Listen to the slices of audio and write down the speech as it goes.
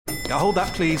Hold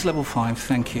that, please. Level 5,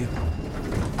 thank you.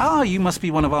 Ah, you must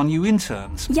be one of our new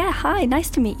interns. Yeah, hi, nice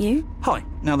to meet you. Hi.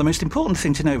 Now, the most important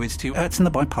thing to know is to in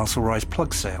the biparcel rise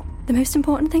plug sale. The most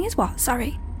important thing is what?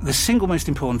 Sorry. The single most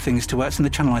important thing is to in the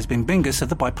channelized bin bingus of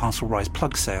the biparcel rise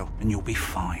plug sale, and you'll be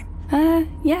fine.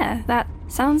 Yeah, that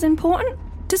sounds important.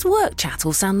 Does work chat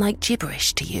all sound like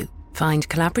gibberish to you? Find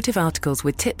collaborative articles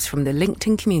with tips from the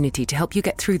LinkedIn community to help you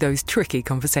get through those tricky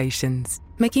conversations.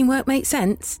 Making work make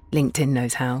sense? LinkedIn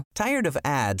knows how. Tired of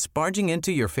ads barging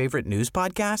into your favorite news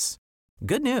podcasts?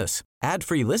 Good news.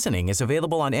 Ad-free listening is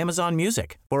available on Amazon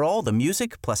Music for all the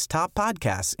music plus top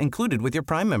podcasts included with your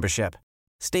Prime membership.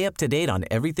 Stay up to date on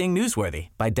everything newsworthy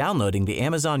by downloading the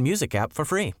Amazon Music app for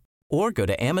free or go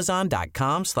to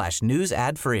amazon.com/news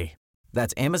ad free.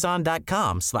 That's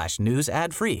amazon.com/news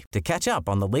ad free to catch up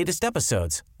on the latest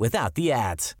episodes without the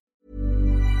ads.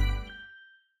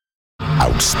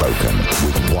 Outspoken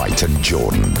with White and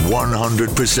Jordan.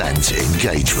 100%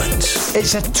 engagement.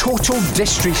 It's a total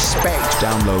disrespect.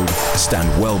 Download, stand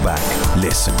well back,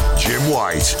 listen. Jim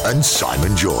White and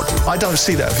Simon Jordan. I don't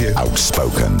see that view.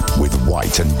 Outspoken with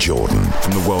White and Jordan.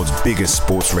 From the world's biggest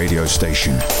sports radio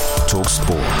station, Talk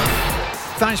Sport.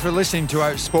 Thanks for listening to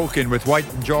Outspoken with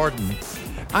White and Jordan.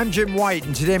 I'm Jim White,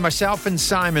 and today myself and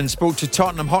Simon spoke to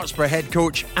Tottenham Hotspur head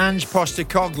coach Ange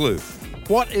Postecoglou.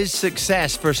 What is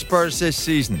success for Spurs this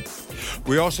season?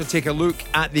 We also take a look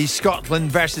at the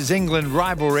Scotland versus England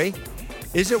rivalry.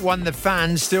 Is it one the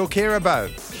fans still care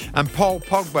about? And Paul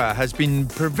Pogba has been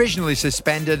provisionally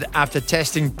suspended after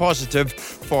testing positive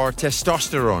for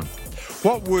testosterone.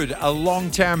 What would a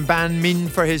long-term ban mean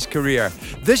for his career?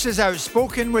 This is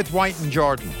Outspoken with White and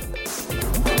Jordan.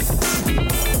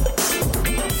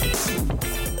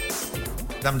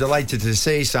 I'm delighted to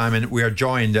say, Simon, we are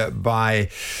joined by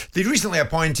the recently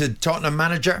appointed Tottenham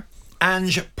manager,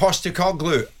 Ange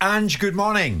Postecoglou. Ange, good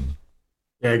morning.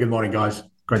 Yeah, good morning, guys.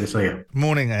 Great to see you.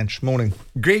 Morning, Ange. Morning.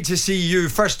 Great to see you.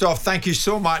 First off, thank you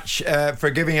so much for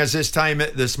giving us this time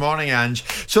this morning, Ange.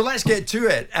 So let's get to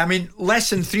it. I mean, less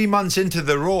than 3 months into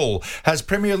the role, has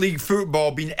Premier League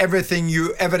football been everything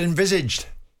you ever envisaged?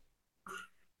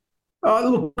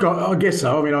 Look, I guess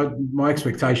so. I mean, my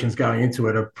expectations going into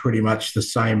it are pretty much the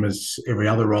same as every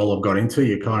other role I've got into.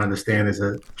 You kind of understand there's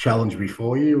a challenge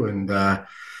before you. And,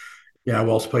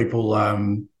 whilst people,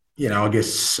 I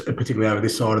guess particularly over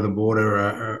this side of the border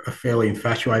are fairly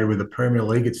infatuated with the Premier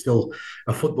League, it's still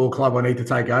a football club I need to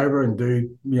take over and do,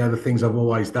 the things I've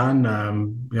always done,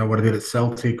 what I did at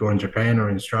Celtic or in Japan or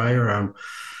in Australia.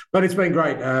 But it's been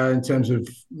great in terms of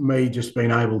me just being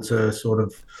able to sort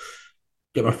of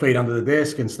get my feet under the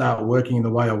desk and start working in the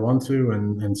way I want to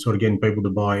and sort of getting people to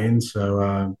buy in.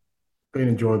 So been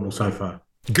enjoyable so far.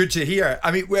 Good to hear.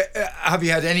 I mean, have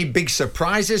you had any big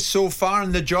surprises so far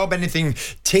in the job? Anything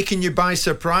taking you by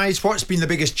surprise? What's been the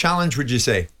biggest challenge, would you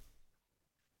say?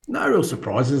 No real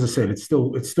surprises. As I said, it's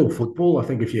still football. I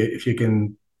think if you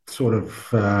can sort of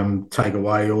take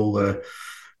away all the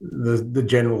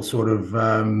general sort of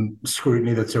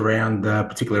scrutiny that's around,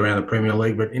 particularly around the Premier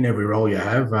League, but in every role you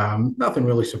have, nothing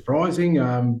really surprising.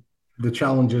 The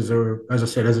challenges are, as I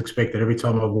said, as expected. Every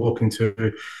time I walk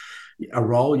into a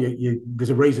role, there's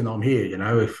a reason I'm here.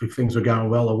 If things were going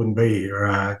well, I wouldn't be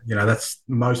here. That's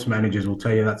most managers will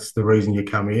tell you that's the reason you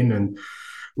come in, and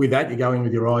with that, you go in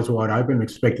with your eyes wide open,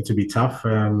 expect it to be tough,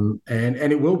 and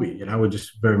it will be. We're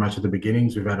just very much at the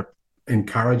beginnings. We've had a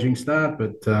encouraging start,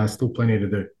 but still plenty to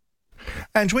do.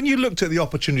 And when you looked at the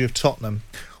opportunity of Tottenham,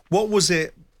 what was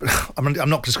it? I mean, I'm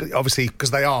not just obviously because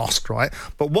they asked, right?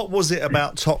 But what was it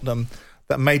about Tottenham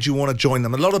that made you want to join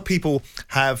them? A lot of people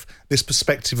have this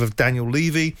perspective of Daniel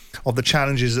Levy, of the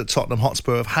challenges that Tottenham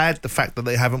Hotspur have had, the fact that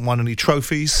they haven't won any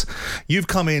trophies. You've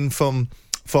come in from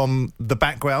the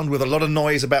background with a lot of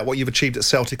noise about what you've achieved at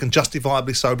Celtic, and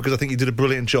justifiably so, because I think you did a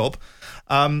brilliant job.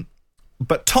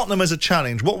 But Tottenham as a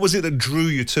challenge, what was it that drew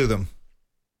you to them?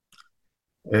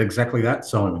 Exactly that,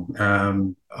 Simon.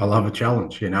 I love a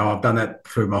challenge. I've done that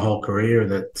through my whole career.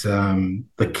 I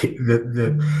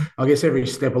guess every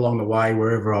step along the way,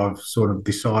 wherever I've sort of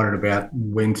decided about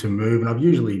when to move, and I've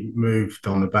usually moved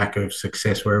on the back of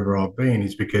success wherever I've been,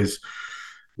 is because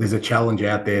there's a challenge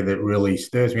out there that really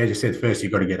stirs me. As you said, first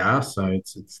you've got to get asked, so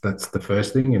that's the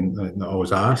first thing, and I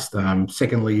was asked.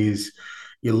 Secondly is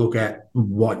you look at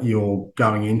what you're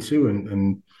going into,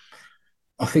 and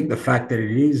I think the fact that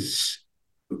it is,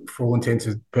 for all intents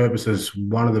and purposes,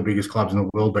 one of the biggest clubs in the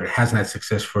world, but it hasn't had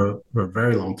success for a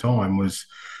very long time, was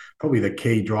probably the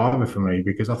key driver for me.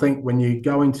 Because I think when you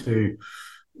go into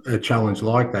a challenge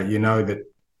like that, that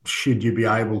should you be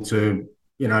able to,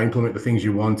 implement the things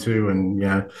you want to, and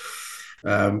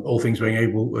all things being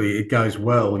equal, it goes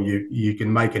well, you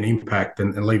can make an impact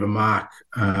and leave a mark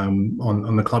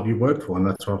on the club you worked for, and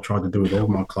that's what I've tried to do with all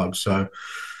my clubs. So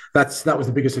that was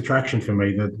the biggest attraction for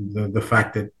me, the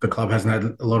fact that the club hasn't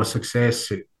had a lot of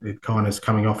success. It kind of is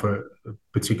coming off a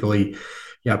particularly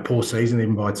poor season,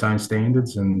 even by its own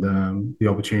standards, and the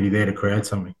opportunity there to create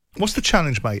something. What's the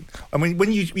challenge, mate? I mean,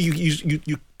 when you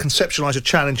conceptualise a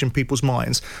challenge in people's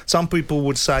minds, some people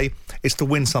would say it's to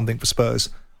win something for Spurs.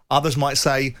 Others might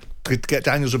say to get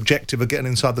Daniel's objective of getting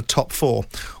inside the top 4.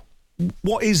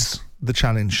 What is the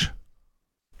challenge?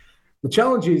 The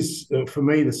challenge is, for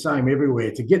me, the same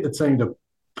everywhere, to get the team to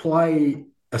play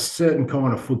a certain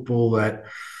kind of football that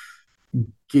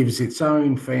gives its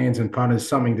own fans and punters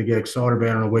something to get excited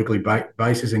about on a weekly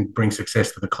basis and bring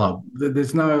success to the club.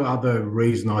 There's no other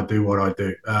reason I do what I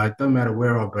do. It doesn't matter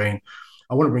where I've been.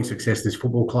 I want to bring success to this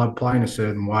football club, play in a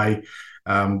certain way.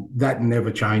 That never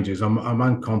changes. I'm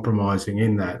uncompromising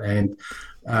in that.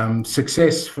 And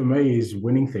success for me is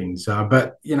winning things.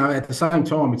 But, at the same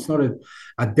time, it's not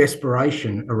a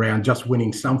desperation around just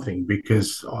winning something,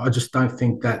 because I just don't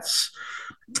think that's,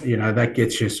 that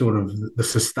gets you sort of the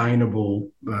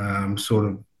sustainable sort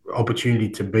of opportunity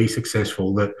to be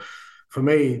successful. That for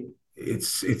me,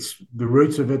 it's the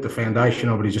roots of it, the foundation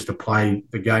of it is just to play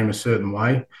the game a certain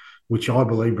way, which I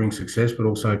believe brings success, but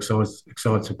also excites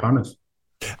the punters.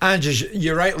 And as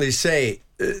you rightly say,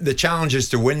 the challenge is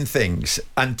to win things,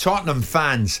 and Tottenham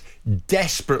fans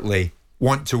desperately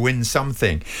want to win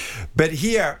something. But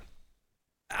here,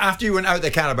 after you went out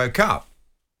the Carabao Cup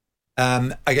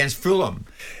against Fulham,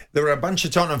 there were a bunch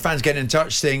of Tottenham fans getting in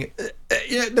touch saying,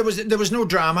 there was no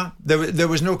drama, there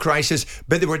was no crisis,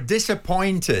 but they were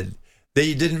disappointed that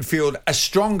you didn't field a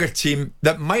stronger team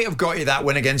that might have got you that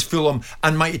win against Fulham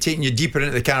and might have taken you deeper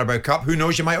into the Carabao Cup. Who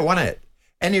knows, you might have won it.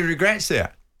 Any regrets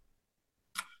there?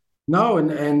 No,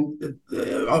 and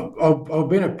I've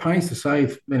been at pains to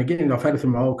say, and again, I've had it through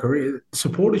my whole career,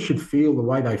 supporters should feel the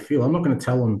way they feel. I'm not going to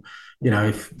tell them,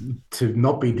 to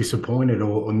not be disappointed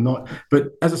or not.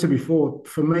 But as I said before,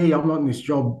 for me, I'm not in this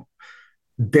job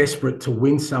desperate to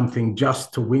win something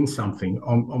just to win something.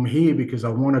 I'm here because I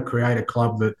want to create a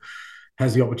club that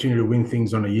has the opportunity to win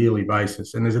things on a yearly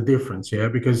basis. And there's a difference,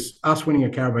 because us winning a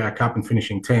Carabao Cup and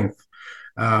finishing 10th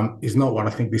is not what I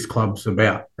think this club's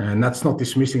about. And that's not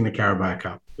dismissing the Carabao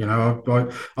Cup. I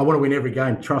want to win every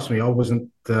game. Trust me, I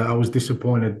was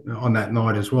disappointed on that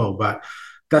night as well. But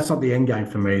that's not the end game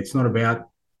for me. It's not about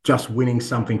just winning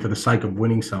something for the sake of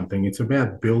winning something. It's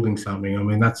about building something. I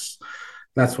mean, that's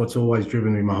what's always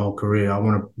driven me my whole career. I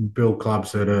want to build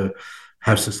clubs that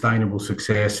have sustainable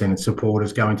success and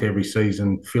supporters going to every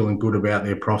season feeling good about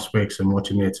their prospects and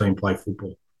watching their team play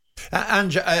football.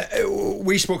 Ange,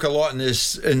 we spoke a lot in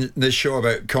this show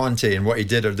about Conte and what he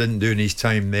did or didn't do in his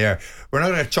time there. We're not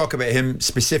going to talk about him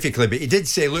specifically, but he did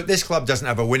say, look, this club doesn't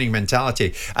have a winning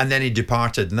mentality, and then he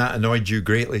departed, and that annoyed you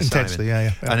greatly, intensely,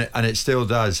 Simon. Yeah. And it still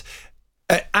does.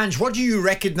 Ange, what do you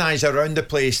recognise around the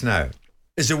place now?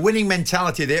 Is a winning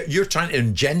mentality there? You're trying to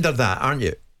engender that, aren't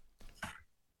you?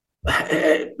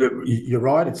 You're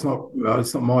right. It's not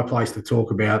my place to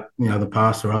talk about the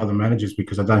past or other managers,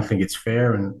 because I don't think it's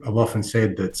fair. And I've often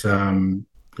said that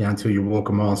until you walk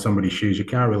a mile in somebody's shoes, you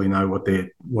can't really know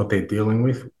what they're dealing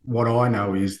with. What I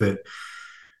know is that,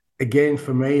 again,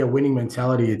 for me, a winning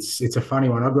mentality, it's a funny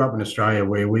one. I grew up in Australia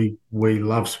where we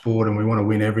love sport and we want to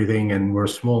win everything, and we're a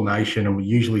small nation and we're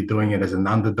usually doing it as an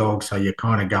underdog. So you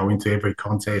kind of go into every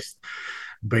contest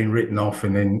being written off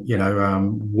and then,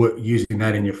 using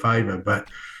that in your favour. But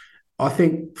I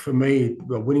think for me,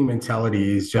 the winning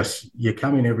mentality is just you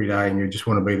come in every day and you just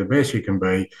want to be the best you can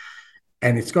be.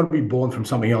 And it's got to be born from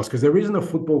something else, because there isn't a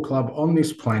football club on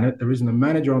this planet, there isn't a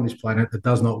manager on this planet that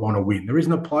does not want to win. There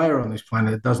isn't a player on this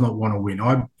planet that does not want to win.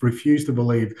 I refuse to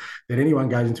believe that anyone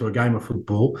goes into a game of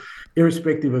football,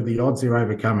 irrespective of the odds they're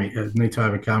need to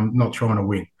overcome, not trying to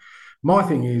win. My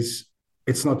thing is,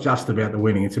 it's not just about the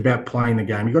winning. It's about playing the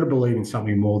game. You've got to believe in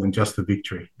something more than just the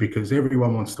victory, because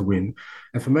everyone wants to win.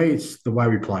 And for me, it's the way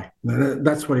we play.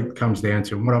 That's what it comes down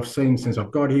to. And what I've seen since I've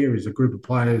got here is a group of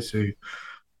players who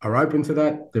are open to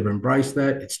that. They've embraced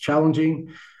that. It's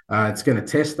challenging. It's going to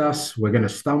test us. We're going to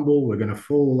stumble. We're going to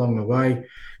fall along the way.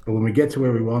 But when we get to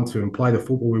where we want to and play the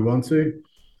football we want to,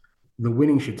 the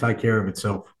winning should take care of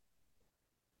itself.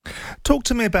 Talk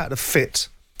to me about the fit,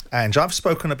 Ange. I've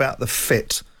spoken about the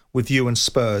fit with you and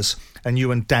Spurs and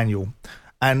you and Daniel.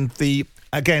 And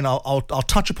I'll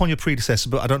touch upon your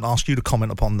predecessors, but I don't ask you to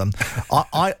comment upon them.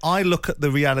 I look at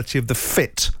the reality of the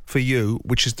fit for you,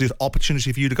 which is the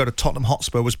opportunity for you to go to Tottenham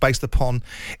Hotspur, was based upon,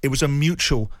 it was a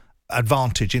mutual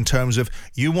advantage in terms of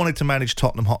you wanted to manage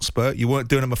Tottenham Hotspur. You weren't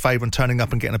doing them a favour and turning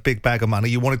up and getting a big bag of money.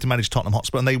 You wanted to manage Tottenham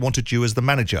Hotspur and they wanted you as the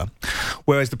manager.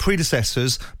 Whereas the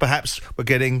predecessors perhaps were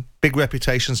getting big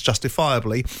reputations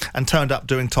justifiably and turned up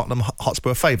doing Tottenham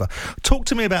Hotspur a favour. Talk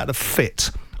to me about the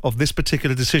fit of this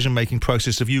particular decision-making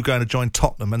process of you going to join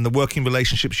Tottenham and the working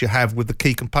relationships you have with the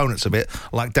key components of it,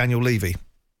 like Daniel Levy.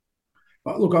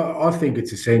 Look, I think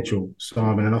it's essential,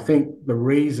 Simon, and I think the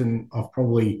reason I've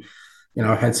probably,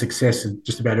 had success at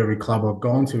just about every club I've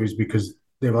gone to is because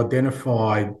they've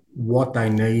identified what they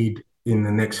need in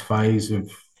the next phase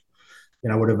of,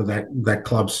 whatever that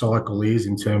club cycle is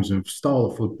in terms of style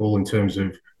of football, in terms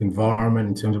of environment,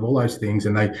 in terms of all those things.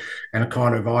 And I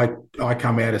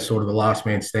come out as sort of the last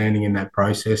man standing in that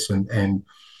process. And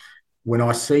when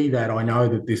I see that, I know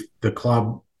that the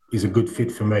club is a good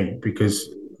fit for me, because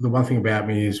the one thing about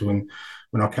me is when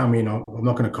I come in, I'm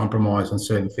not going to compromise on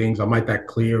certain things. I make that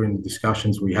clear in the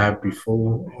discussions we have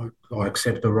before I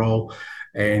accept the role.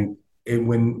 And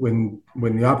when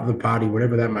the other party,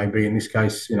 whatever that may be, in this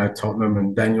case, Tottenham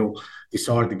and Daniel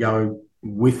decided to go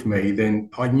with me,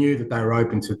 then I knew that they were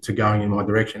open to going in my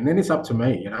direction. And then it's up to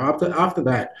me. After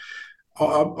that,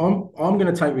 I'm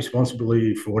going to take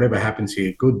responsibility for whatever happens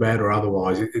here, good, bad, or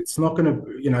otherwise. It's not going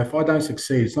to, if I don't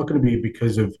succeed, it's not going to be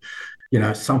because of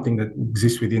something that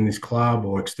exists within this club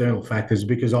or external factors,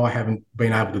 because I haven't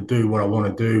been able to do what I want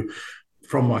to do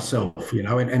from myself,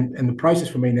 and the process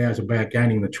for me now is about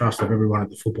gaining the trust of everyone at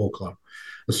the football club,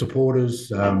 the supporters,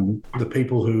 the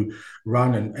people who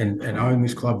run and own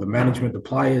this club, the management, the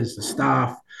players, the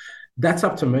staff. That's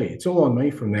up to me. It's all on me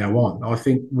from now on. I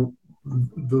think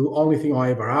the only thing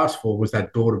I ever asked for was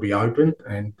that door to be open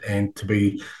and to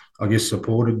be, I guess,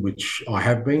 supported, which I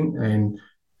have been.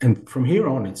 And from here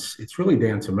on, it's really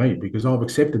down to me, because I've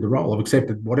accepted the role. I've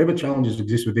accepted whatever challenges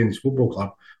exist within this football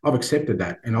club. I've accepted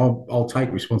that, and I'll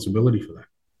take responsibility for that.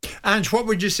 Ange, what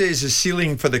would you say is the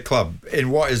ceiling for the club in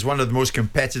what is one of the most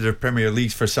competitive Premier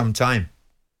Leagues for some time?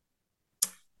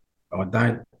 I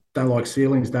don't like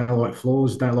ceilings, don't like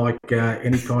floors, don't like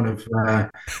any kind of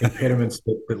impediments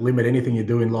that limit anything you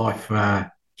do in life,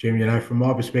 Jim. From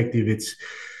my perspective,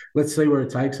 let's see where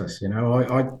it takes us.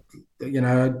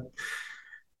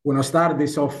 When I started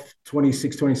this off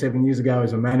 26, 27 years ago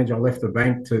as a manager, I left the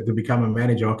bank to become a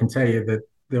manager. I can tell you that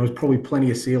there was probably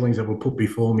plenty of ceilings that were put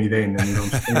before me then, and I'm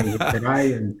standing here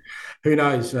today. And who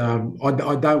knows? I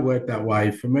don't work that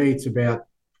way. For me, it's about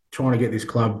trying to get this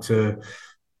club to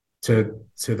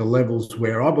the levels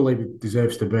where I believe it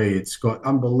deserves to be. It's got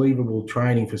unbelievable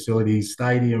training facilities,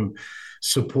 stadium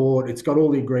support. It's got all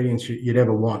the ingredients you'd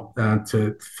ever want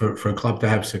for a club to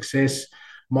have success.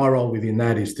 My role within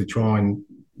that is to try and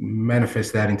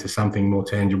manifest that into something more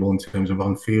tangible in terms of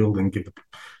on field, and give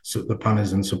the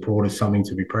punters and supporters something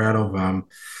to be proud of.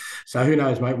 So who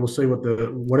knows, mate? We'll see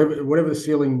whatever the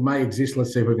ceiling may exist.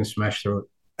 Let's see if we can smash through it.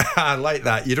 I like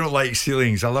that. You don't like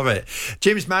ceilings. I love it.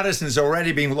 James Maddison's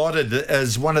already been lauded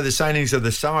as one of the signings of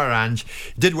the summer, Ange.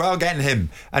 Did well getting him,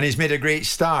 and he's made a great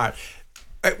start.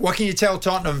 What can you tell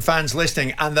Tottenham fans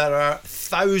listening? And there are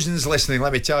thousands listening,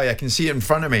 let me tell you. I can see it in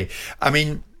front of me. I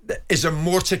mean, is there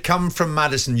more to come from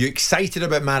Maddison? You excited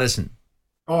about Maddison?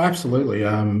 Oh, absolutely.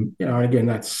 Again,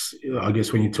 that's, I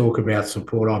guess, when you talk about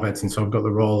support I've had since I've got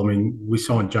the role. I mean, we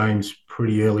signed James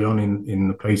pretty early on in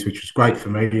the piece, which was great for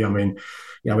me. I mean,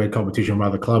 we had competition from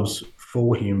other clubs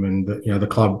for him, and the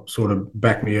club sort of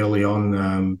backed me early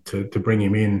on to bring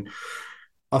him in.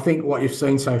 I think what you've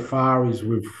seen so far is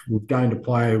we've gained a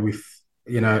player with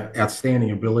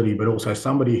outstanding ability, but also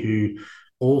somebody who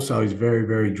also is very,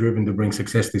 very driven to bring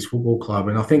success to this football club.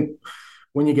 And I think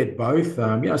when you get both,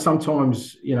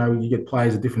 sometimes you get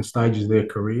players at different stages of their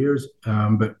careers,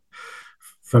 but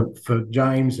for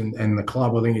James and the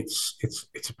club, I think it's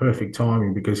a perfect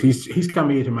timing, because he's come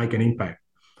here to make an impact,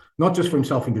 not just for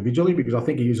himself individually, because I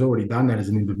think he's already done that as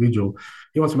an individual.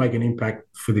 He wants to make an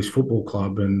impact for this football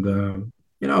club, and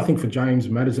I think for James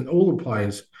Maddison, all the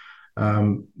players,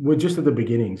 we're just at the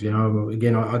beginnings.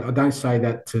 Again, I don't say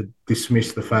that to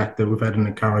dismiss the fact that we've had an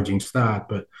encouraging start,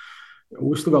 but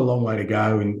we've still got a long way to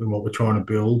go in what we're trying to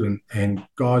build. And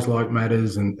guys like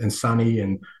Matters and Sonny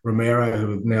and Romero,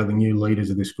 who are now the new leaders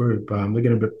of this group, they're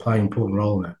going to play an important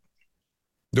role in that.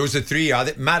 Those are three, are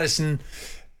they? Maddison,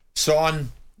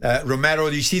 Son, Romero.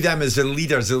 Do you see them as the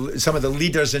leaders, some of the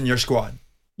leaders in your squad?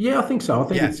 Yeah, I think so. I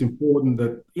think it's important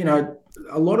that,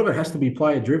 a lot of it has to be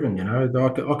player driven.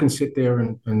 I can sit there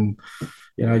and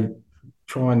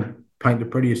try and paint the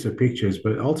prettiest of pictures,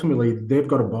 but ultimately they've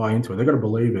got to buy into it. They've got to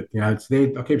believe it. It's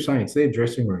their, I keep saying, it's their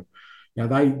dressing room.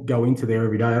 they go into there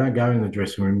every day. They don't go in the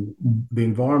dressing room. The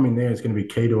environment there is going to be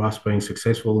key to us being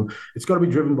successful. And it's got to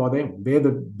be driven by them. They're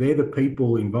the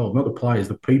people involved, not the players,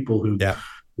 the people who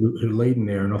lead in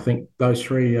there. And I think those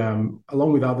three,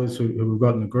 along with others who we've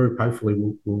got in the group, hopefully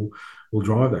will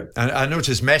drive that. And I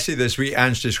noticed Messi this week,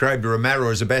 Ange described Romero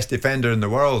as the best defender in the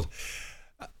world.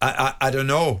 I don't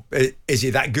know. Is he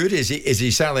that good? Is he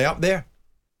certainly up there?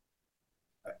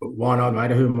 Why not,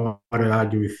 mate? Who am I to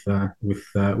argue with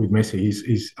Messi?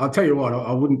 He's. I'll tell you what.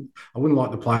 I wouldn't like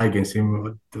to play against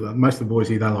him. Most of the boys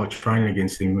here don't like training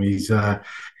against him. He's a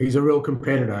real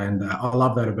competitor, and I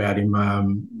love that about him.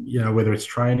 Whether it's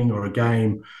training or a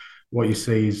game, what you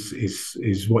see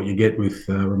is what you get with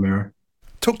Romero.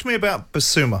 Talk to me about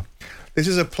Bissouma. This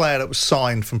is a player that was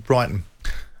signed from Brighton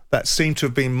that seemed to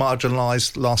have been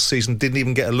marginalised last season. Didn't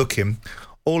even get a look in.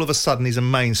 All of a sudden, he's a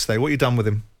mainstay. What have you done with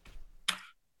him?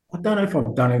 I don't know if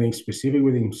I've done anything specific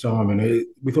with him, Simon.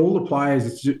 With all the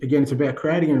players, it's about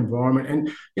creating an environment. And,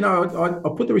 I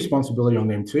put the responsibility on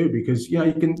them too, because,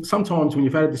 you can sometimes when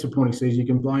you've had a disappointing season, you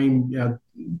can blame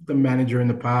the manager in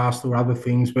the past or other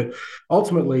things. But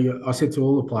ultimately, I said to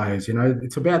all the players,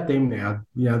 it's about them now.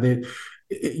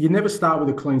 You never start with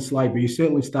a clean slate, but you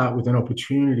certainly start with an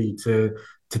opportunity to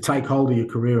take hold of your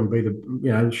career and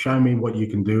be show me what you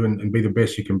can do and be the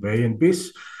best you can be. And Biss,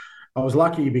 I was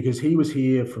lucky because he was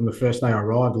here from the first day I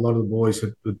arrived. A lot of the boys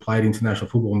had played international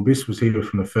football, and Biss was here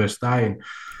from the first day. And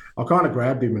I kind of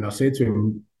grabbed him and I said to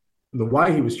him, the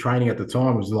way he was training at the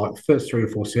time was like the first 3 or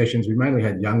 4 sessions. We mainly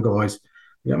had young guys.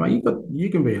 Mate, you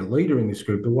can be a leader in this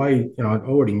group. The way, I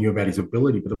already knew about his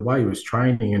ability, but the way he was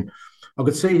training, and I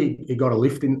could see he got a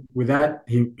lift in with that.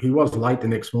 He was late the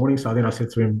next morning, so then I said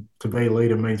to him, to be a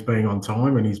leader means being on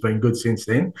time, and he's been good since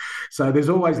then. So there's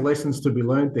always lessons to be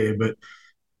learned there, but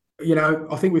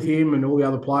I think with him and all the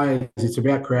other players, it's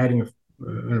about creating an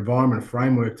environment, a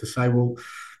framework to say, well,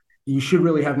 you should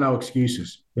really have no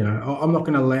excuses. I'm not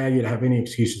going to allow you to have any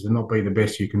excuses to not be the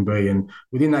best you can be. And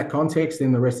within that context,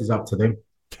 then the rest is up to them.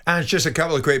 And just a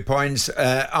couple of great points.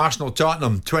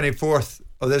 Arsenal-Tottenham, 24th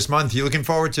of this month. You looking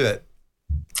forward to it?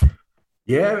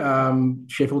 Yeah,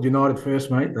 Sheffield United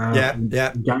first, mate. Yeah.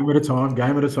 Game at a time.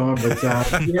 But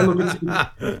look,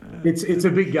 it's a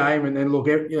big game, and then look,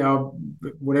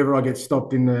 whenever I get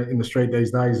stopped in the street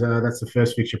these days, that's the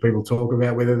first fixture people talk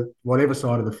about, whatever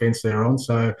side of the fence they're on.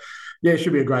 So, yeah, it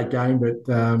should be a great game. But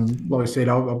like I said,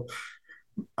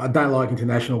 I don't like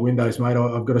international windows, mate.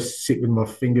 I've got to sit with my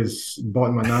fingers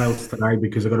biting my nails today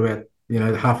because I've got about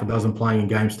half a dozen playing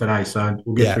games today. So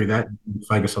we'll get through that and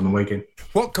focus on the weekend.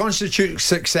 What constitutes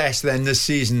success then this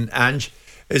season, Ange?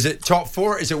 Is it top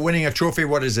 4? Is it winning a trophy?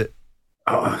 What is it?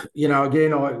 Again,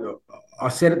 I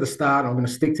said at the start, I'm going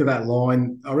to stick to that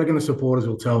line. I reckon the supporters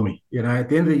will tell me. At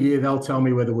the end of the year, they'll tell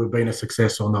me whether we've been a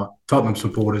success or not. Tottenham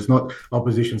supporters, not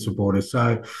opposition supporters.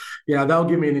 So, they'll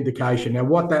give me an indication. Now,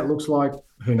 what that looks like,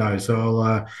 who knows?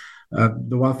 So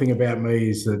the one thing about me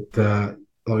is that,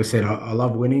 like I said, I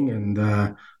love winning,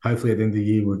 and hopefully at the end of the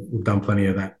year we've done plenty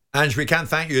of that. Ange, we can't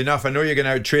thank you enough. I know you're going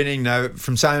out training now.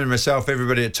 From Simon and myself,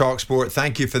 everybody at TalkSport,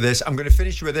 thank you for this. I'm going to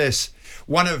finish with this.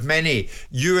 One of many.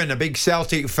 Ewan, a big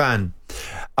Celtic fan.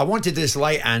 I want to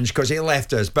dislike Ange because he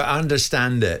left us, but I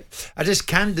understand it. I just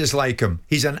can't dislike him.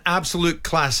 He's an absolute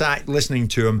class act listening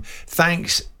to him.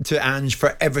 Thanks to Ange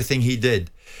for everything he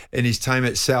did in his time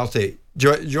at Celtic.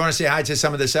 Do you want to say hi to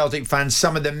some of the Celtic fans,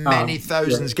 some of the many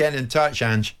thousands getting in touch,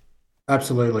 Ange?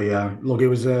 Absolutely. Look, it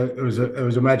was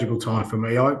a magical time for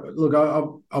me.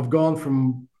 I've gone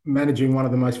from managing one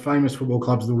of the most famous football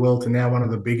clubs in the world to now one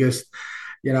of the biggest.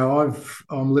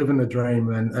 I'm living the dream,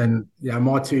 and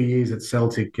my 2 years at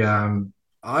Celtic, I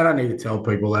don't need to tell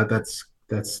people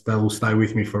that will stay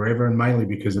with me forever, and mainly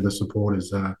because of the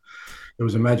supporters. It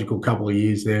was a magical couple of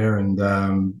years there, and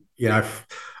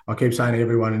I keep saying to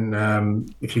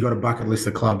everyone, if you've got a bucket list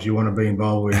of clubs you want to be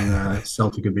involved in,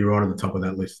 Celtic would be right at the top of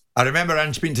that list. I remember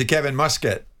Ange speaking to Kevin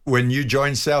Muscat when you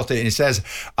joined Celtic, and he says,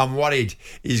 I'm worried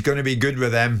he's going to be good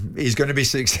with them, he's going to be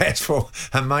successful,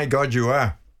 and my God, you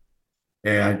are.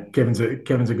 Yeah, Kevin's a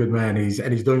good man. He's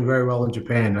doing very well in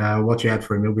Japan. Watch out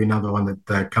for him. He'll be another one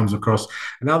that comes across,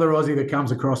 another Aussie that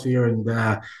comes across here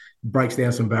and breaks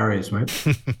down some barriers, mate.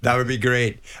 That would be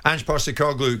great. Ange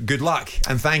Postecoglou, good luck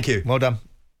and thank you. Well done.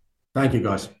 Thank you,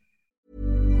 guys.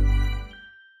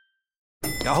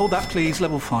 Hold that, please.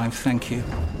 Level 5, thank you.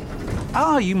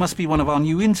 You must be one of our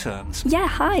new interns. Yeah,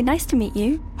 hi, nice to meet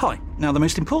you. Hi. Now, the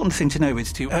most important thing to know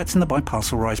is to in the Buy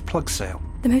Parcel Rise plug sale.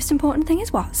 The most important thing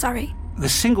is what? Sorry. The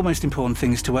single most important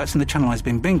thing is to in the Channelized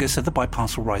Bing Bingus of the Buy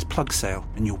Parcel Rise plug sale,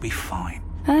 and you'll be fine.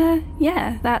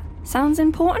 Yeah, that sounds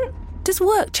important. Does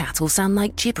work chat all sound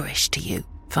like gibberish to you?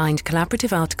 Find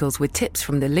collaborative articles with tips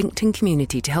from the LinkedIn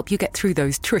community to help you get through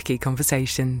those tricky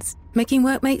conversations. Making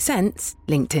work make sense?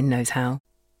 LinkedIn knows how.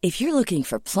 If you're looking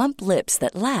for plump lips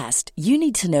that last, you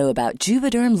need to know about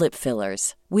Juvederm lip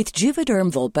fillers. With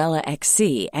Juvederm Volbella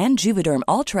XC and Juvederm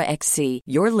Ultra XC,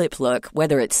 your lip look,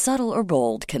 whether it's subtle or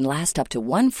bold, can last up to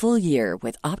 1 full year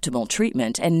with optimal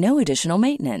treatment and no additional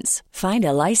maintenance. Find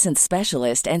a licensed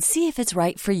specialist and see if it's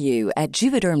right for you at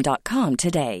Juvederm.com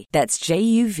today. That's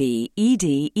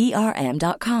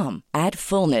JUVEDERM.com. Add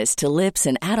fullness to lips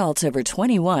in adults over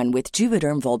 21 with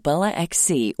Juvederm Volbella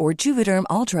XC or Juvederm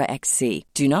Ultra XC.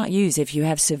 Do not use if you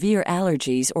have severe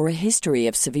allergies or a history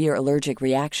of severe allergic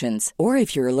reactions, or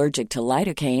if you're allergic to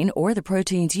lidocaine or the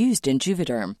proteins used in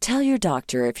Juvederm. Tell your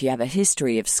doctor if you have a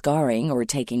history of scarring or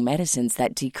taking medicines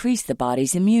that decrease the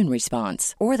body's immune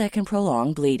response or that can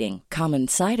prolong bleeding. Common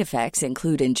side effects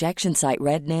include injection site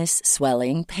redness,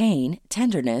 swelling, pain,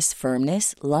 tenderness,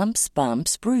 firmness, lumps,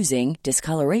 bumps, bruising,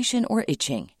 discoloration, or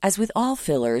itching. As with all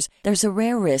fillers, there's a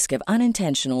rare risk of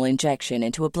unintentional injection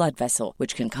into a blood vessel,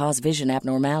 which can cause vision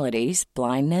abnormalities,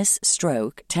 blindness,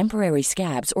 stroke, temporary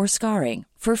scabs, or scarring.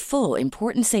 For full,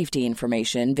 important safety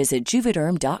information, visit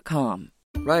Juvederm.com.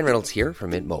 Ryan Reynolds here from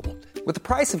Mint Mobile. With the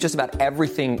price of just about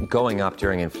everything going up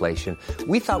during inflation,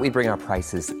 we thought we'd bring our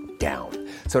prices down.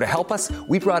 So to help us,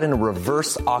 we brought in a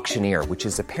reverse auctioneer, which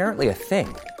is apparently a thing.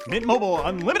 Mint Mobile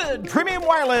Unlimited Premium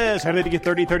Wireless. How to get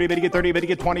 30, 30, bit to get 30, bit to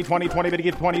get 20, 20, 20, bit to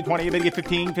get 20, 20, bit to get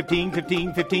 15, 15,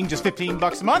 15, 15, just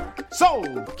 $15 a month?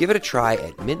 Sold! Give it a try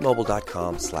at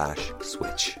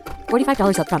mintmobile.com/switch.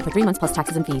 $45 up front for 3 months plus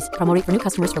taxes and fees. Promo rate for new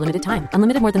customers for limited time.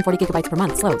 Unlimited more than 40 gigabytes per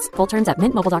month. Slows full terms at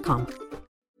mintmobile.com.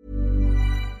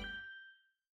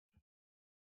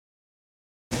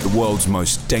 The world's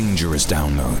most dangerous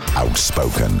download.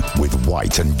 Outspoken with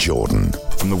White and Jordan.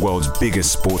 From the world's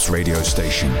biggest sports radio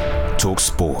station, Talk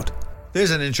Sport.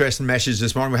 There's an interesting message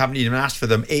this morning. We haven't even asked for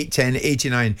them.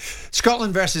 81089.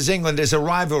 Scotland versus England is a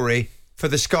rivalry for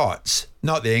the Scots,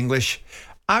 not the English.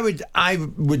 I would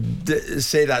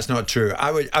say that's not true.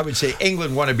 I would say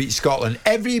England want to beat Scotland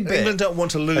every bit. England don't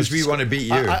want to lose as we want to beat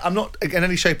you. I'm not in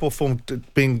any shape or form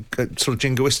being sort of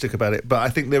jingoistic about it, but I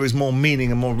think there is more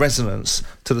meaning and more resonance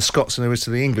to the Scots than there is to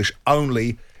the English.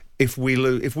 Only if we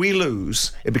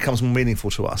lose, it becomes more meaningful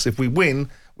to us. If we win,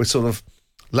 we're sort of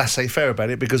laissez-faire about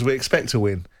it because we expect to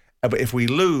win. But if we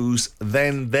lose,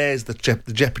 then there's the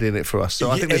jeopardy in it for us.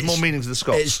 So I think there's more meaning to the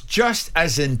Scots. It's just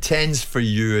as intense for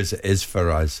you as it is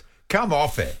for us. Come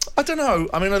off it. I don't know.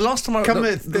 I mean, the last time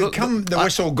the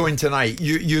whistle going tonight,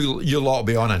 you lot will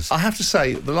be honest. I have to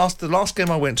say, the last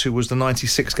game I went to was the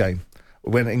 '96 game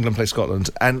when England played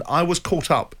Scotland, and I was caught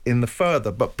up in the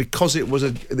further, but because it was the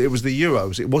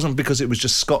Euros, it wasn't because it was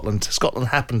just Scotland. Scotland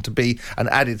happened to be an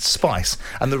added spice,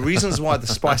 and the reasons why the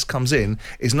spice comes in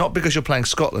is not because you're playing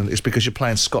Scotland, it's because you're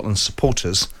playing Scotland's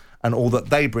supporters and all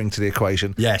that they bring to the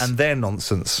equation, yes, and their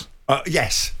nonsense.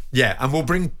 Yes. Yeah, and we'll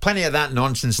bring plenty of that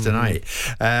nonsense tonight.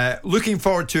 Looking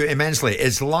forward to it immensely.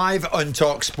 It's live on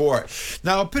Talk Sport.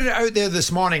 Now, I'll put it out there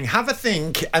this morning. Have a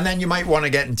think, and then you might want to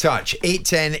get in touch.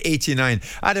 81089.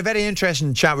 I had a very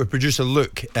interesting chat with producer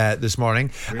Luke this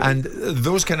morning, really? And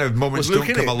those kind of moments don't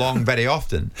come along very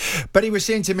often. But he was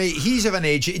saying to me, he's of an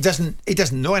age, he doesn't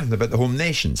know anything about the home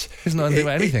nations. He doesn't know anything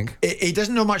about anything. He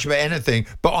doesn't know much about anything.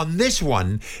 But on this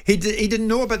one, he didn't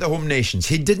know about the home nations.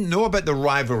 He didn't know about the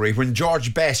rivalry when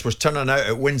George Best was turning out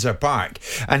at Windsor Park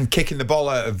and kicking the ball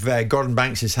out of Gordon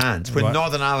Banks' hands, when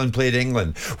Northern Ireland played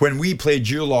England, when we played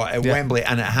you lot at Wembley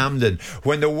and at Hampden,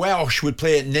 when the Welsh would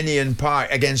play at Ninian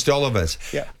Park against all of us.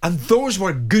 And those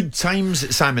were good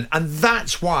times, Simon, and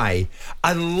that's why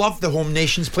I love the home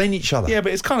nations playing each other. Yeah,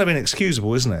 but it's kind of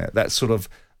inexcusable, isn't it? That sort of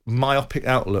myopic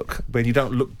outlook when you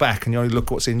don't look back and you only look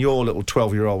at what's in your little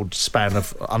 12-year-old span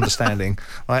of understanding,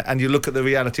 right? And you look at the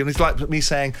reality, and it's like me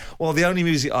saying, well, the only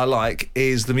music I like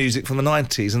is the music from the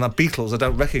 90s, and the Beatles I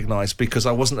don't recognise because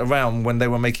I wasn't around when they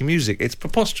were making music. It's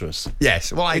preposterous.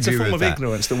 Yes, well, it's a form of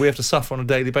ignorance that we have to suffer on a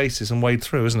daily basis and wade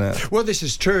through, isn't it? Well, this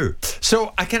is true.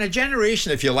 So a kind of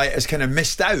generation, if you like, has kind of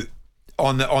missed out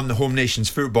on the home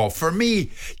nations football. For me,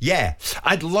 yeah,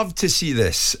 I'd love to see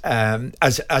this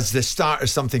as the start of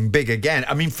something big again.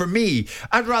 I mean, for me,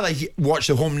 I'd rather watch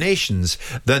the home nations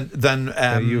than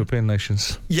European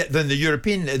nations. Yeah, than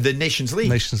the Nations League.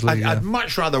 Nations League. I'd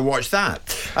much rather watch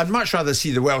that. I'd much rather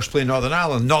see the Welsh play Northern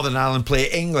Ireland play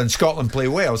England, Scotland play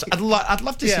Wales. I'd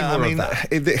love to see more of that.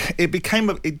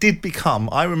 It did become.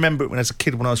 I remember it as a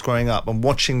kid when I was growing up and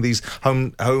watching these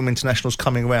home internationals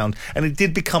coming around, and it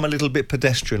did become a little bit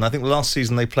pedestrian. I think the last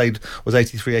season they played was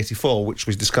 83-84, which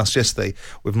was discussed yesterday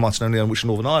with Martin O'Neill, which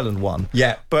Northern Ireland won.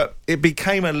 Yeah. But it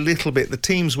became a little bit, the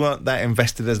teams weren't that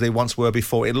invested as they once were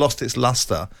before. It lost its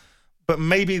lustre. But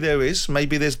maybe there's,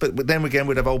 but then again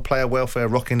we'd have old player welfare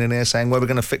rocking in here saying, well, we're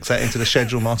going to fix that into the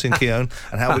schedule, Martin Keown,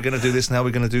 and how we're going to do this and how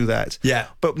we're going to do that. Yeah.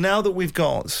 But now that we've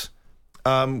got,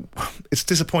 it's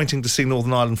disappointing to see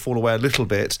Northern Ireland fall away a little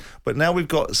bit, but now we've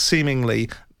got seemingly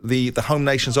the home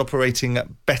nations operating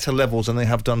at better levels than they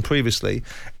have done previously.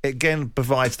 It again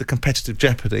provides the competitive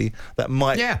jeopardy that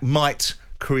might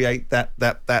create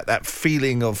that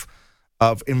feeling of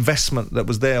investment that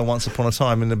was there once upon a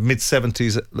time in the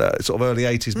mid-70s, sort of early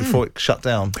 80s, before it shut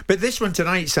down. But this one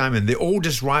tonight, Simon, the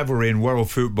oldest rivalry in world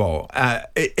football,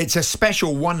 it's a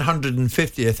special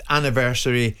 150th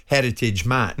anniversary heritage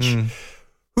match.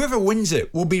 Whoever wins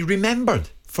it will be remembered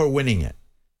for winning it.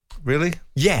 Really?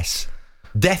 Yes.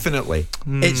 Definitely.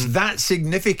 It's that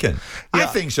significant. Yeah. I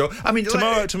think so. I mean,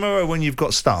 tomorrow when you've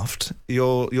got stuffed,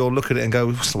 you'll look at it and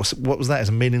go, what was that? It's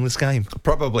a meaningless game.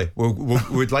 Probably.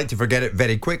 We'd like to forget it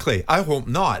very quickly. I hope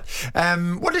not.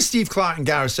 What does Steve Clarke and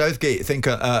Gareth Southgate think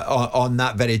on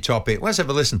that very topic? Let's have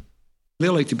a listen. They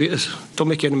like to beat us. Don't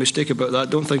make any mistake about that.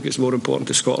 Don't think it's more important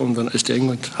to Scotland than it is to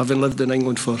England. Having lived in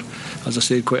England for, as I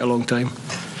said, quite a long time,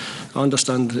 I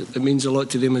understand it means a lot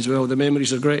to them as well. The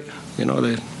memories are great.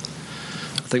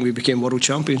 I think we became world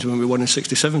champions when we won in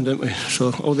 '67, didn't we?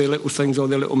 So all the little things, all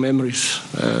the little memories.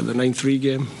 The 9-3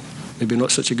 game, maybe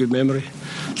not such a good memory.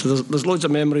 So there's loads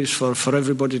of memories for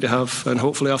everybody to have, and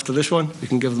hopefully after this one we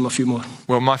can give them a few more.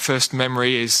 Well, my first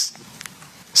memory is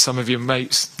some of your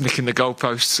mates nicking the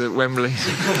goalposts at Wembley.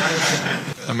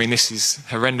 I mean, this is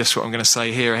horrendous what I'm going to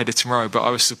say here ahead of tomorrow, but I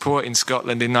was supporting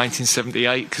Scotland in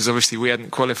 1978 because obviously we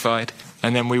hadn't qualified.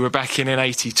 And then we were back in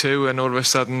 82, and all of a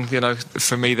sudden,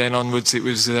 for me then onwards, it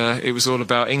was all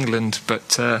about England.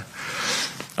 But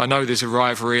I know there's a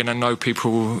rivalry, and I know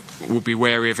people will be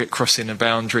wary of it crossing a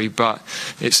boundary, but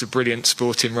it's a brilliant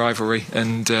sporting rivalry,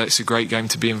 and it's a great game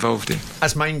to be involved in.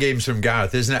 That's mind games from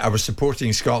Gareth, isn't it? I was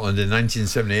supporting Scotland in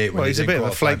 1978. Well, he's a bit of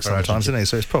a flake sometimes, isn't he?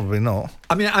 So it's probably not.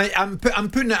 I mean, I'm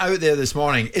putting it out there this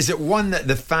morning. Is it one that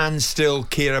the fans still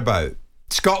care about?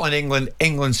 Scotland, England,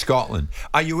 England, Scotland.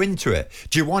 Are you into it?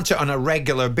 Do you want it on a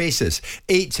regular basis?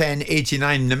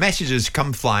 81089. The messages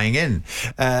come flying in.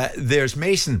 There's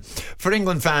Mason. For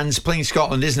England fans, playing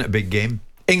Scotland isn't a big game.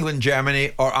 England,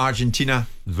 Germany or Argentina,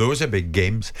 those are big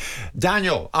games.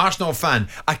 Daniel, Arsenal fan.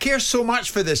 I care so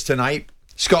much for this tonight,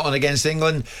 Scotland against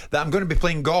England, that I'm going to be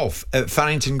playing golf at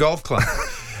Farrington Golf Club.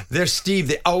 There's Steve,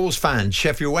 the Owls fan.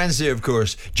 Sheffield Wednesday, of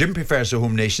course. Jim prefers the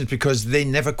home nations because they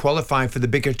never qualify for the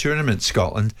bigger tournament,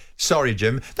 Scotland. Sorry,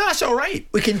 Jim. That's all right.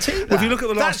 We can take that. Well, if you look at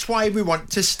the That's why we want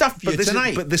to stuff you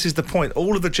tonight. But this is the point.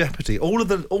 All of the jeopardy, all of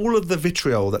the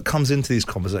vitriol that comes into these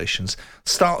conversations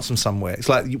starts from somewhere. It's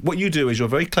like what you do is you're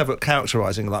very clever at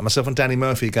characterising, like myself and Danny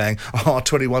Murphy going, our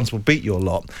 21s will beat your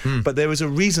lot. But there is a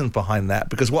reason behind that,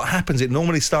 because what happens, it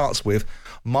normally starts with,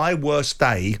 my worst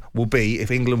day will be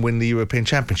if England win the European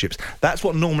Championships. That's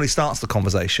what normally starts the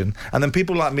conversation. And then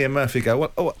people like me and Murphy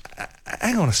go,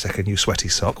 hang on a second, you sweaty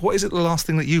sock. What is it the last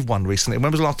thing that you've won recently? When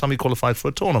was the last time you qualified for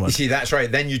a tournament? You see, that's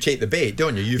right. Then you take the bait,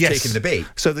 don't you? You've taken the bait.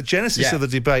 So the genesis of the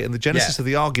debate and the genesis of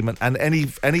the argument and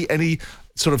any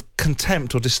sort of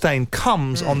contempt or disdain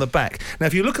comes on the back. Now,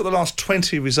 if you look at the last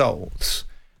 20 results,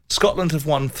 Scotland have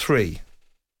won 3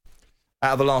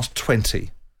 out of the last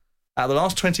 20. Out of the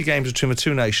last 20 games between the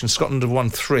two nations, Scotland have won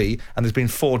 3, and there's been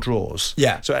 4 draws.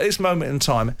 Yeah. So at this moment in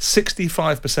time,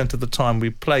 65% of the time we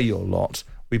play your lot,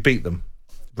 we beat them.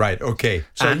 Right, okay.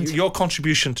 So and your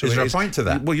contribution to is it there a point to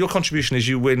that? Well, your contribution is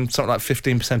you win something like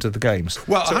 15% of the games.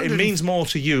 Well, so it means more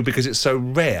to you because it's so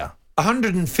rare.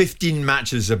 115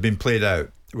 matches have been played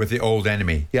out with the old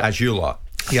enemy, as you lot.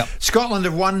 Yeah. Scotland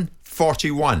have won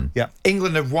 41. Yeah.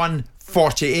 England have won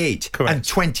 48. Correct. And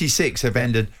 26 have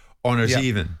ended honours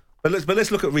even. But let's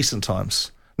look at recent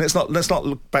times. Let's not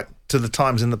look back to the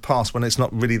times in the past when it's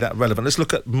not really that relevant. Let's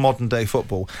look at modern day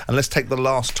football, and let's take the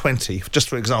last 20, just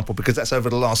for example, because that's over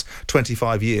the last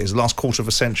 25 years, the last quarter of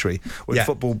a century, when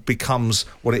football becomes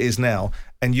what it is now.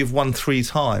 And you've won 3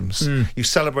 times. You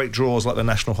celebrate draws like the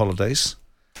national holidays,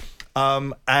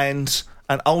 and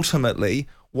ultimately,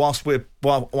 whilst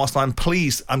I'm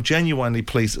pleased, I'm genuinely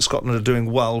pleased that Scotland are doing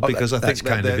well, because I think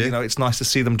that it's nice to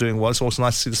see them doing well. It's also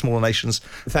nice to see the smaller nations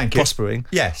prospering.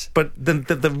 Yes, but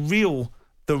the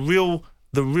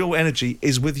real energy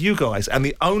is with you guys, and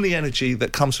the only energy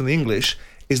that comes from the English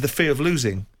is the fear of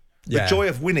losing. The joy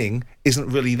of winning isn't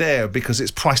really there because it's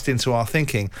priced into our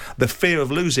thinking. The fear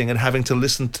of losing and having to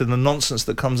listen to the nonsense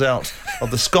that comes out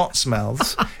of the Scots'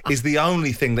 mouths is the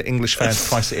only thing that English fans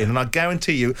price it in. And I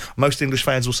guarantee you, most English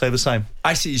fans will say the same.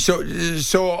 I see.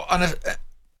 So on a,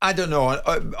 I don't know,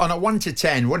 on a 1 to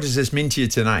 10, what does this mean to you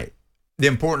tonight? The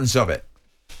importance of it?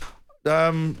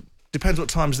 Depends what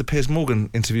times the Piers Morgan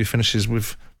interview finishes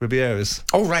with Ribieras.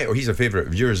 Oh, right. Oh, he's a favourite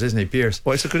of yours, isn't he, Piers?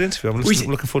 Well, it's a good interview. I'm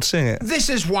looking forward to seeing it. This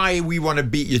is why we want to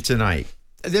beat you tonight.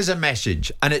 There's a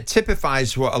message, and it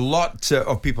typifies what a lot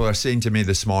of people are saying to me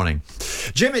this morning.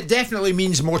 Jim, it definitely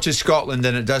means more to Scotland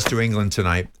than it does to England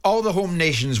tonight. All the home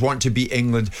nations want to beat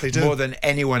England more than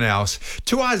anyone else.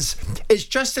 To us, it's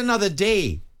just another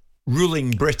day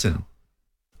ruling Britain.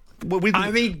 Well,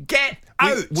 get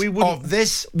out of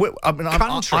this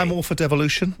country. I'm all for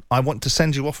devolution. I want to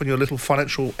send you off on your little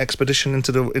financial expedition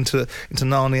into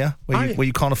Narnia, where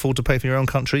you can't afford to pay for your own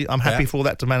country. I'm happy for all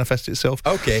that to manifest itself.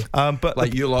 Okay, but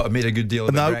like you lot have made a good deal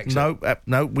about Brexit.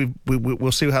 No.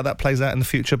 We'll see how that plays out in the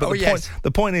future. But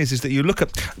the point is that you look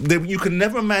at you can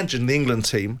never imagine the England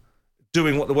team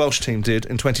doing what the Welsh team did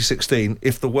in 2016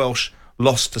 if the Welsh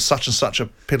lost to such and such a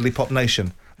piddly pop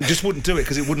nation. We just wouldn't do it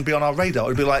because it wouldn't be on our radar. It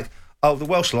would be like, oh, the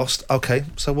Welsh lost. Okay,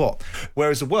 so what?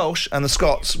 Whereas the Welsh and the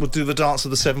Scots would do the dance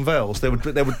of the Seven Veils. They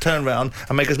would turn around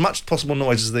and make as much possible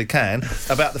noise as they can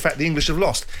about the fact the English have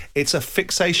lost. It's a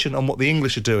fixation on what the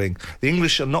English are doing. The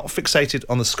English are not fixated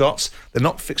on the Scots. They're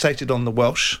not fixated on the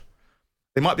Welsh.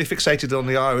 They might be fixated on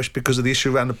the Irish because of the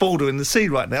issue around the border in the sea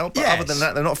right now, but other than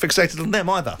that, they're not fixated on them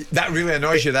either. That really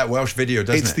annoys you, that Welsh video,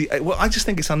 doesn't it? Well, I just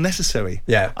think it's unnecessary.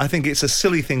 Yeah. I think it's a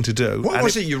silly thing to do. What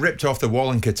was it you ripped off the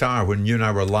wall in Qatar when you and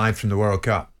I were live from the World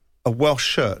Cup? A Welsh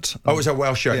shirt. Oh, it was a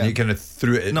Welsh shirt, and you kind of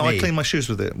threw it at me. No, I cleaned my shoes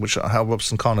with it, which Hal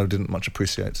Robson-Kano didn't much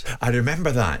appreciate. I remember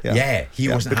that. Yeah, he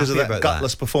wasn't because happy of that about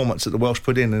gutless performance that the Welsh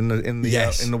put in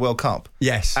the World Cup.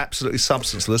 Yes, absolutely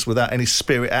substanceless, without any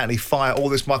spirit, any fire. All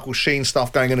this Michael Sheen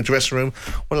stuff going in the dressing room.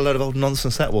 What a load of old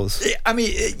nonsense that was. I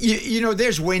mean, you know,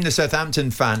 there's Wayne, the Southampton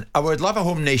fan. I would love a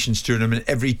home nations tournament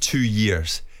every 2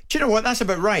 years. Do you know what? That's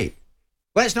about right.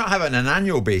 Let's not have it on an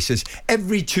annual basis.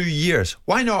 Every 2 years.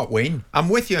 Why not, Wayne? I'm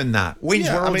with you on that. Wayne's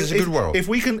world is a good world.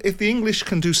 If the English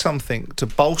can do something to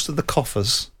bolster the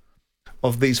coffers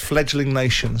of these fledgling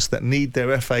nations that need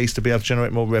their FAs to be able to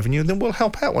generate more revenue, then we'll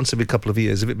help out once every couple of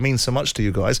years if it means so much to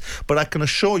you guys. But I can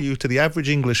assure you, to the average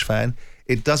English fan,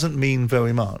 it doesn't mean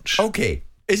very much. Okay.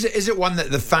 Is it one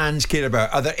that the fans care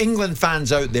about? Are there England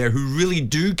fans out there who really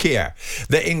do care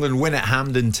that England win at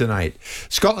Hampden tonight?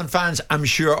 Scotland fans, I'm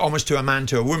sure, almost to a man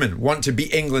to a woman, want to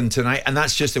beat England tonight, and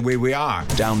that's just the way we are.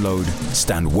 Download,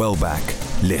 stand well back,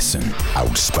 listen.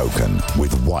 Outspoken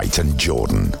with White and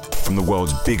Jordan. From the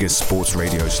world's biggest sports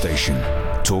radio station,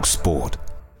 Talk Sport.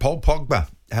 Paul Pogba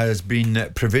has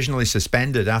been provisionally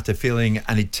suspended after failing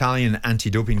an Italian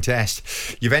anti-doping test.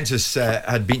 Juventus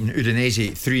had beaten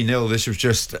Udinese 3-0. This was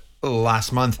just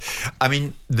last month. I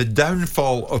mean, the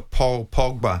downfall of Paul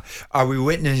Pogba, are we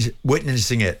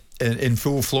witnessing it in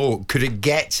full flow? Could it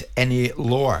get any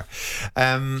lower?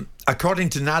 According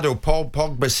to NADO, Paul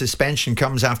Pogba's suspension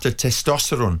comes after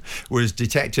testosterone was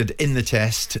detected in the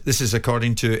test. This is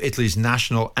according to Italy's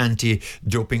national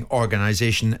anti-doping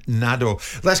organisation, NADO.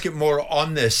 Let's get more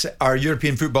on this. Our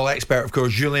European football expert, of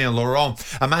course, Julien Laurent,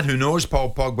 a man who knows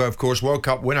Paul Pogba, of course, World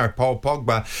Cup winner Paul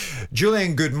Pogba.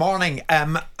 Julien, good morning.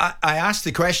 I asked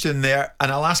the question there,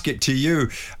 and I'll ask it to you.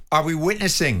 Are we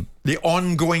witnessing the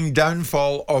ongoing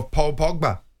downfall of Paul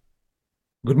Pogba?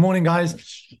 Good morning,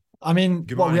 guys. I mean,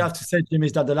 what we have to say, Jim,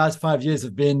 is that the last 5 years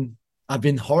have been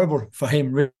horrible for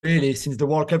him, really, since the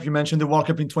World Cup. You mentioned the World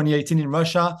Cup in 2018 in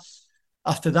Russia.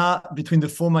 After that, between the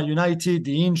former United,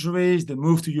 the injuries, the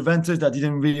move to Juventus that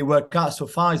didn't really work out so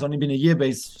far. It's only been a year, but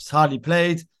he's hardly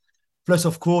played. Plus,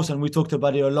 of course, and we talked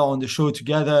about it a lot on the show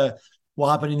together,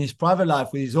 what happened in his private life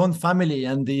with his own family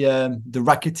and the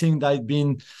racketing that he'd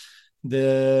been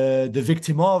the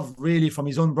victim of, really, from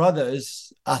his own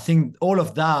brothers. I think all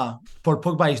of that, Paul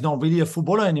Pogba is not really a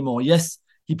footballer anymore. Yes,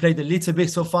 he played a little bit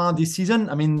so far this season.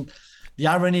 I mean, the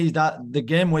irony is that the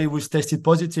game where he was tested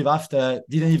positive after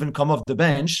didn't even come off the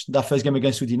bench, that first game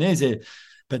against Udinese.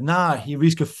 But now he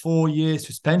risked a 4-year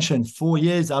suspension. 4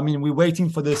 years. I mean, we're waiting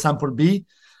for the sample B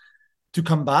to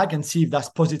come back and see if that's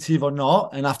positive or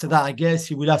not. And after that, I guess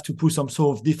he will have to put some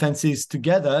sort of defenses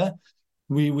together.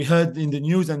 We heard in the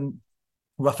news, and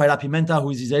Rafaela Pimenta,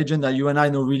 who is his agent, that you and I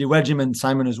know really well, Jim and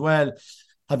Simon as well,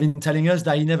 have been telling us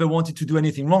that he never wanted to do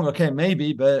anything wrong. Okay,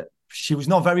 maybe, but she was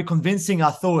not very convincing, I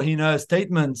thought, in her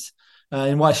statements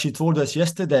in what she told us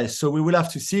yesterday. So we will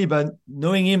have to see. But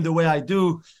knowing him the way I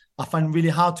do, I find it really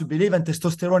hard to believe. And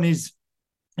testosterone is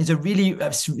is a really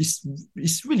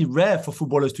it's really rare for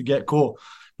footballers to get caught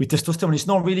with testosterone. It's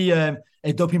not really a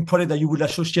doping product that you would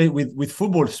associate with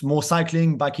football. It's more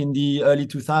cycling back in the early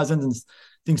 2000s and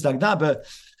things like that, but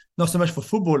not so much for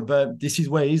football. But this is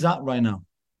where he's at right now.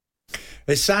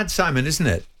 It's sad, Simon, isn't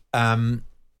it?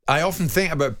 I often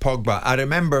think about Pogba. I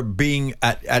remember being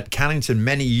at Carrington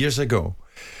many years ago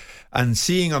and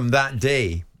seeing him that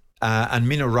day. And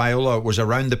Mino Raiola was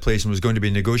around the place and was going to be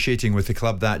negotiating with the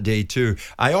club that day too.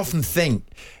 I often think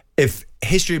if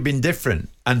history had been different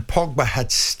and Pogba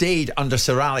had stayed under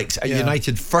Sir Alex at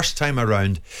United first time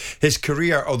around, his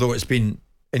career, although it's been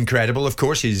incredible, of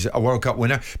course, he's a World Cup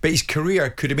winner, but his career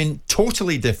could have been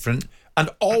totally different and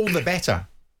all the better.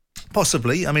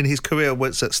 Possibly. I mean, his career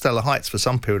was at stellar heights for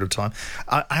some period of time.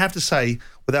 I have to say,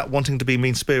 without wanting to be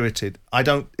mean-spirited,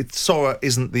 sorrow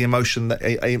isn't the emotion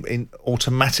that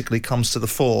automatically comes to the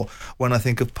fore when I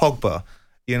think of Pogba.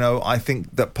 You know, I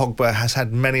think that Pogba has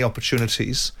had many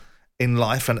opportunities in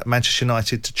life and at Manchester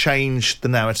United to change the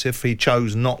narrative. He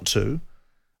chose not to.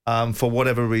 For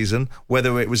whatever reason,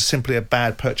 whether it was simply a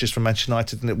bad purchase from Manchester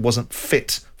United and it wasn't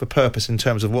fit for purpose in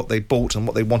terms of what they bought and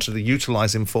what they wanted to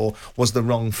utilise him for was the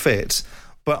wrong fit.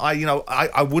 But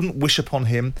I wouldn't wish upon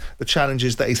him the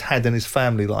challenges that he's had in his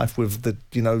family life with the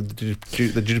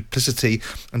duplicity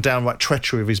and downright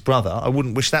treachery of his brother. I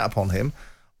wouldn't wish that upon him.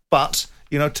 But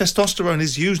testosterone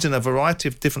is used in a variety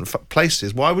of different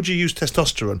places. Why would you use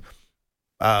testosterone?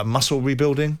 Muscle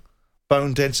rebuilding,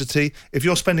 bone density. If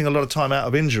you're spending a lot of time out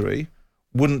of injury,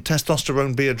 wouldn't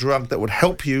testosterone be a drug that would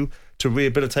help you to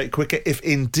rehabilitate quicker if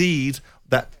indeed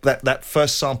that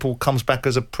first sample comes back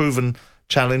as a proven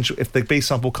challenge, if the B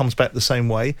sample comes back the same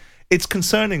way? It's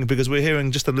concerning because we're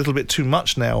hearing just a little bit too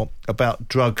much now about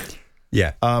drug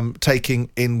taking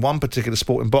in one particular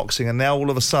sport, in boxing, and now all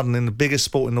of a sudden in the biggest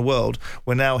sport in the world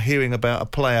we're now hearing about a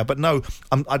player. But no,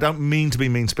 I don't mean to be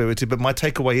mean-spirited, but my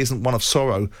takeaway isn't one of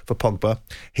sorrow for Pogba.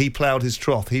 He ploughed his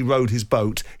trough, he rowed his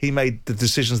boat, he made the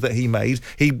decisions that he made.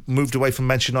 He moved away from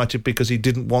Manchester United because he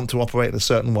didn't want to operate in a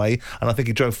certain way, and I think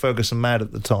he drove Ferguson mad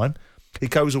at the time. He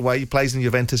goes away, he plays in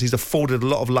Juventus, he's afforded a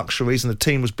lot of luxuries and the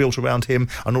team was built around him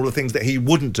and all the things that he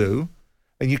wouldn't do.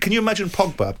 And can you imagine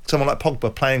Pogba, someone like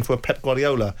Pogba, playing for a Pep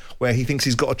Guardiola where he thinks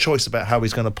he's got a choice about how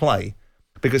he's going to play?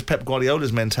 Because Pep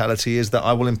Guardiola's mentality is that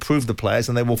I will improve the players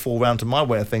and they will fall round to my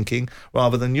way of thinking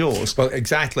rather than yours. Well,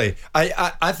 exactly.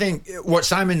 I think what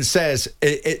Simon says,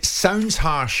 it sounds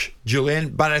harsh, Julian,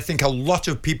 but I think a lot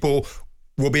of people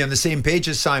will be on the same page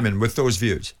as Simon with those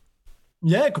views.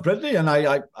 Yeah, completely. And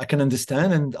I can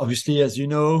understand. And obviously, as you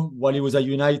know, while he was at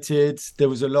United, there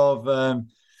was a lot of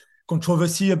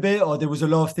controversy a bit, or there was a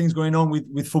lot of things going on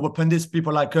with football pundits,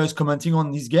 people like us commenting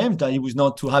on his game that he was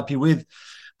not too happy with.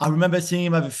 I remember seeing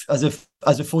him as a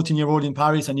 14-year-old in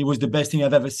Paris, and he was the best thing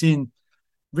I've ever seen.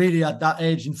 Really, at that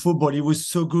age in football, he was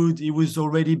so good. He was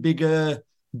already bigger,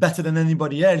 better than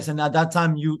anybody else. And at that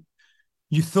time, you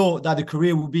thought that the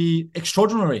career would be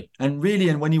extraordinary. And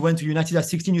when he went to United at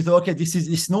 16, you thought, okay,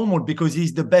 it's normal because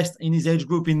he's the best in his age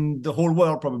group in the whole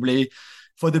world, probably,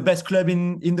 for the best club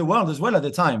in the world as well at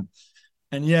the time.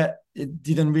 And yet it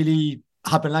didn't really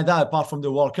happen like that, apart from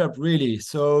the World Cup, really.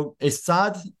 So it's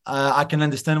sad. I can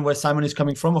understand where Simon is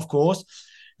coming from, of course.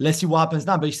 Let's see what happens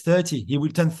now. But he's 30. He will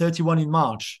turn 31 in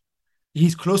March.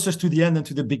 He's closest to the end than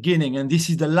to the beginning. And this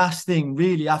is the last thing,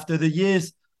 really, after the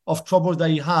years of troubles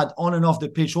that he had on and off the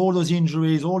pitch, all those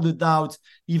injuries, all the doubts,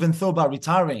 even thought about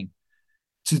retiring.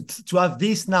 To have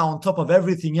this now on top of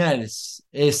everything else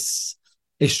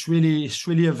it's really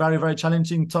a very, very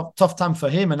challenging, tough time for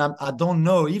him. And I don't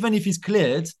know, even if he's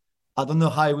cleared, I don't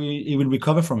know how he will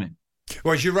recover from it.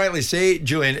 Well, as you rightly say,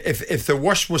 Julian, if the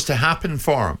worst was to happen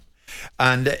for him,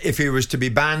 and if he was to be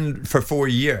banned for 4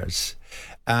 years,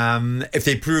 if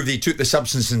they proved he took the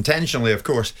substance intentionally, of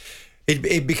course,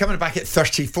 he'd be coming back at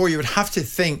 34. You would have to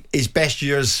think his best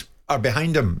years are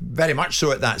behind him, very much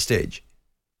so at that stage.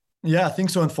 Yeah, I think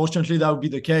so. Unfortunately, that would be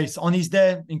the case. On his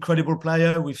day, incredible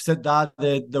player. We've said that.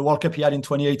 The World Cup he had in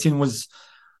 2018 was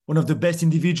one of the best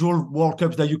individual World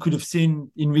Cups that you could have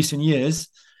seen in recent years.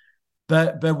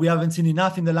 But we haven't seen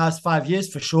enough in the last 5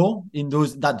 years, for sure, in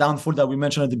that downfall that we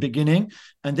mentioned at the beginning.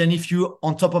 And then if you,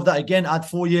 on top of that, again, add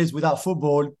 4 years without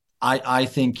football, I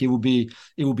think it will be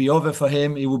over for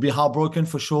him. It will be heartbroken,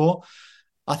 for sure.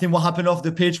 I think what happened off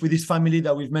the pitch with his family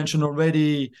that we've mentioned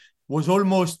already was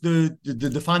almost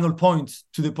the final point,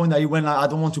 to the point that he went like, I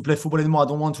don't want to play football anymore. I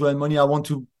don't want to earn money. I want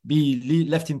to be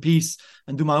left in peace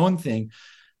and do my own thing.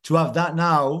 To have that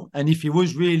now, and if he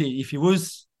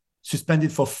was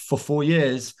suspended for 4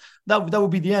 years, that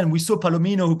would be the end. We saw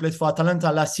Palomino, who played for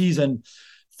Atalanta last season,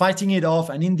 fighting it off,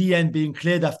 and in the end being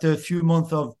cleared after a few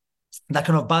months of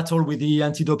kind of battle with the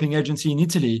anti-doping agency in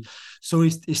Italy. So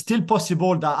it's still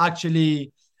possible that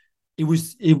actually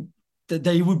that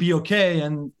it would be okay.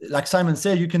 And like Simon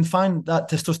said, you can find that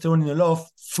testosterone in a lot of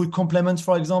food complements,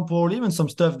 for example, or even some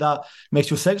stuff that makes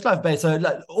your sex life better.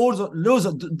 Like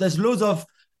there's loads of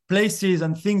places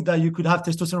and things that you could have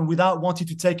testosterone without wanting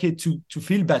to take it to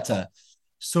feel better.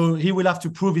 So he will have to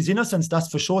prove his innocence, that's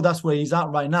for sure. That's where he's at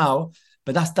right now.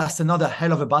 But that's another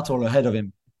hell of a battle ahead of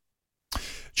him.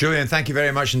 Julian, thank you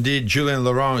very much indeed. Julian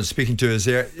Laurent is speaking to us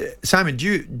there. Simon, do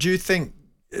you think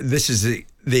this is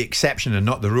the exception and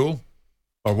not the rule?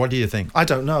 Or what do you think? I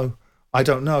don't know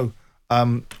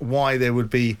why there would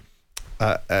be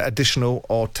additional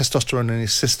or testosterone in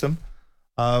his system.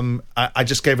 I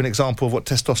just gave an example of what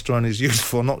testosterone is used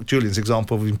for, not Julian's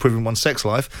example of improving one's sex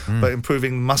life, but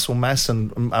improving muscle mass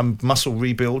and muscle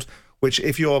rebuild, which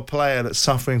if you're a player that's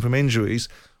suffering from injuries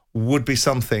would be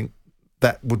something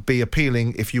that would be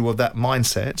appealing if you were that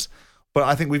mindset. But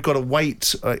I think we've got to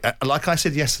wait. Like I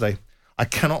said yesterday, I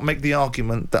cannot make the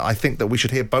argument that I think that we should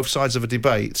hear both sides of a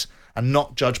debate and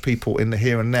not judge people in the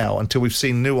here and now until we've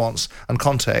seen nuance and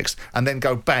context, and then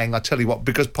go bang. I tell you what,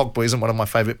 because Pogba isn't one of my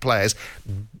favourite players,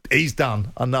 he's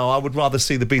done. I know I would rather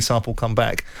see the B sample come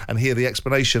back and hear the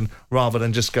explanation rather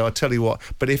than just go, I tell you what.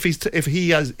 But if he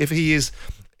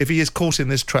is caught in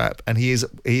this trap and he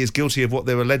is guilty of what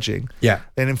they're alleging,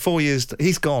 then in 4 years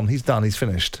he's gone, he's done, he's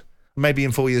finished. Maybe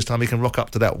in 4 years' time he can rock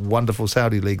up to that wonderful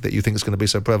Saudi league that you think is going to be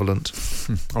so prevalent.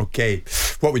 Okay.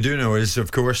 What we do know is,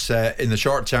 of course, in the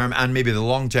short term and maybe the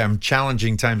long term,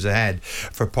 challenging times ahead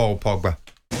for Paul Pogba.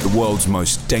 The world's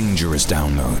most dangerous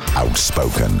download.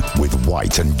 Outspoken with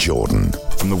White and Jordan.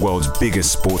 From the world's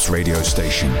biggest sports radio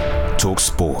station, Talk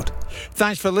Sport.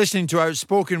 Thanks for listening to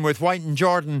Outspoken with White and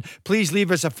Jordan. Please leave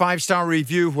us a 5-star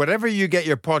review wherever you get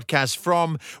your podcasts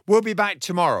from. We'll be back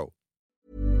tomorrow.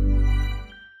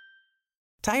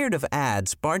 Tired of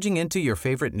ads barging into your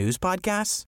favorite news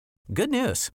podcasts? Good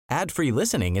news. Ad-free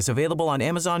listening is available on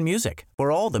Amazon Music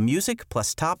for all the music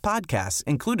plus top podcasts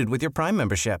included with your Prime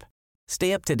membership.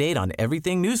 Stay up to date on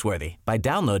everything newsworthy by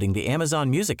downloading the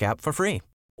Amazon Music app for free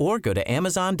or go to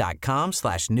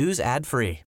amazon.com/news ad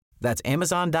free. That's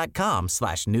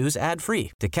amazon.com/news ad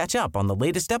free to catch up on the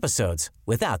latest episodes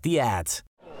without the ads.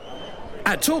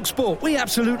 At TalkSport, we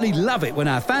absolutely love it when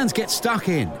our fans get stuck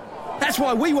in. That's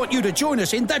why we want you to join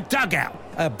us in The Dugout,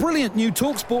 a brilliant new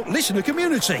TalkSport listener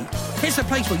community. It's a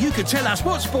place where you can tell us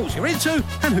what sports you're into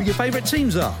and who your favourite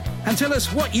teams are. And tell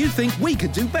us what you think we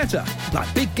could do better,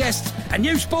 like big guests and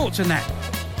new sports and that.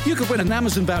 You could win an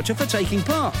Amazon voucher for taking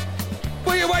part.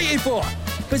 What are you waiting for?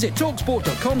 Visit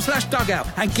talksport.com/dugout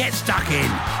and get stuck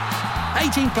in.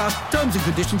 18 plus, terms and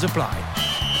conditions apply.